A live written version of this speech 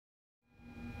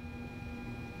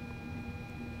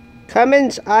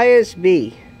Cummins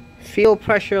ISB, fuel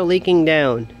pressure leaking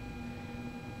down.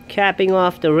 Capping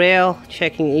off the rail,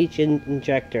 checking each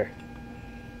injector.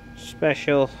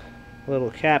 Special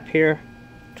little cap here.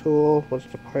 Tool, what's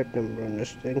the part number on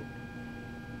this thing?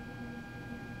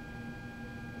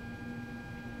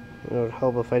 It would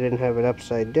help if I didn't have it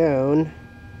upside down.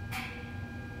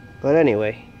 But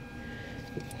anyway.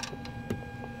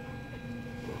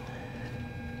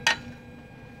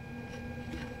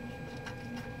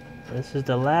 This is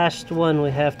the last one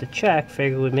we have to check.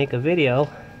 Figure we'd make a video.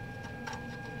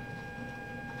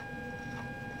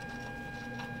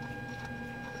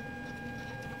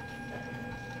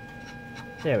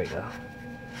 There we go.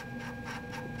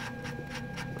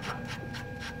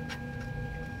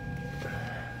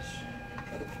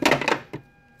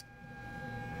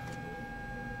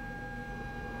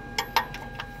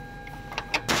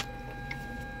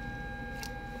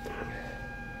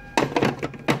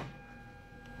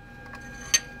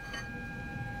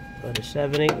 Put a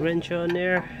 7/8 wrench on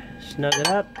there, snug it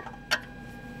up.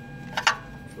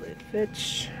 Hopefully it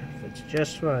fits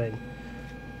just fine.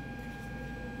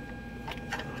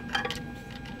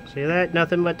 See that?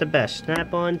 Nothing but the best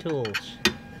snap-on tools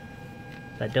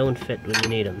that don't fit when you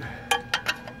need them.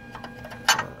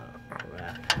 Oh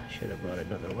crap, should have brought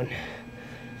another one.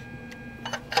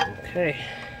 Okay.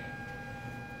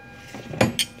 Get all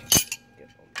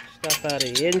the stuff out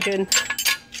of the engine.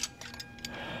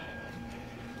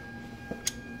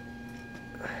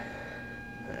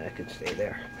 That can stay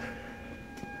there.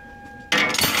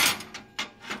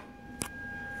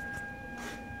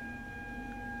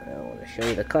 I want to show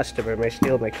you the customer. I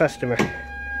steal my customer.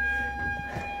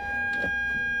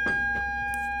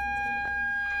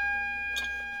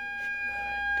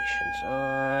 Ignition's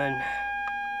on.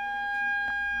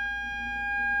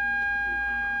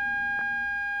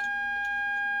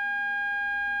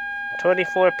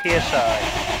 .24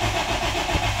 psi.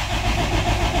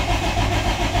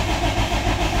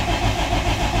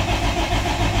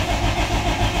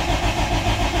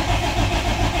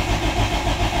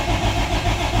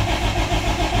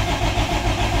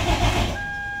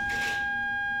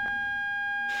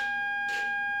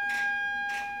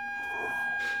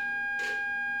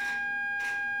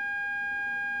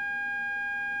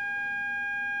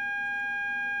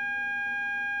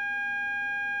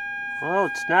 Well,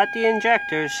 it's not the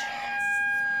injectors.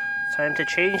 Time to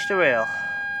change the rail.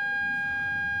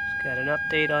 Let's get an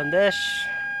update on this.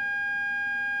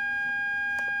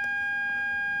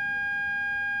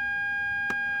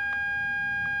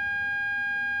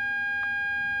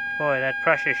 Boy, that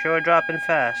pressure's sure dropping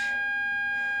fast.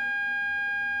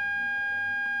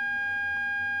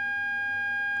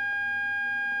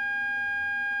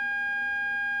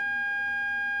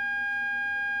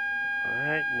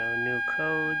 Alright, no new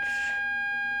codes.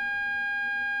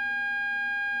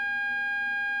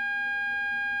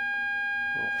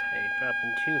 Okay,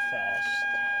 dropping too fast.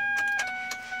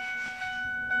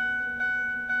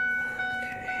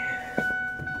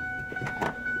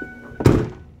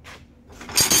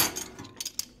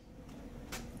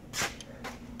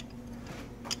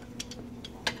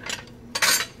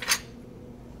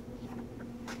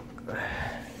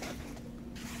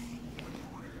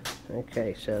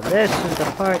 Okay, so this is the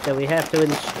part that we have to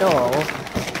install.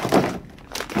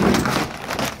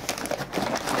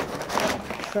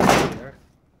 Here.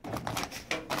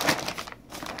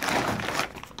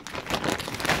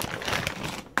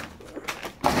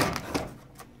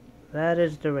 That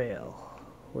is the rail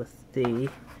with the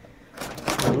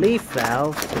relief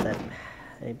valve that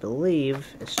I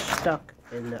believe is stuck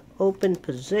in the open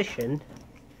position.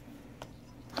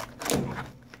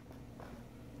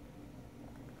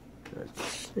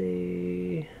 Let's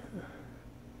see.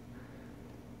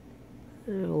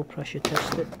 We'll pressure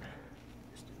test it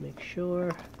just to make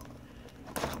sure.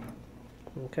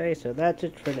 Okay, so that's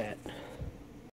it for that.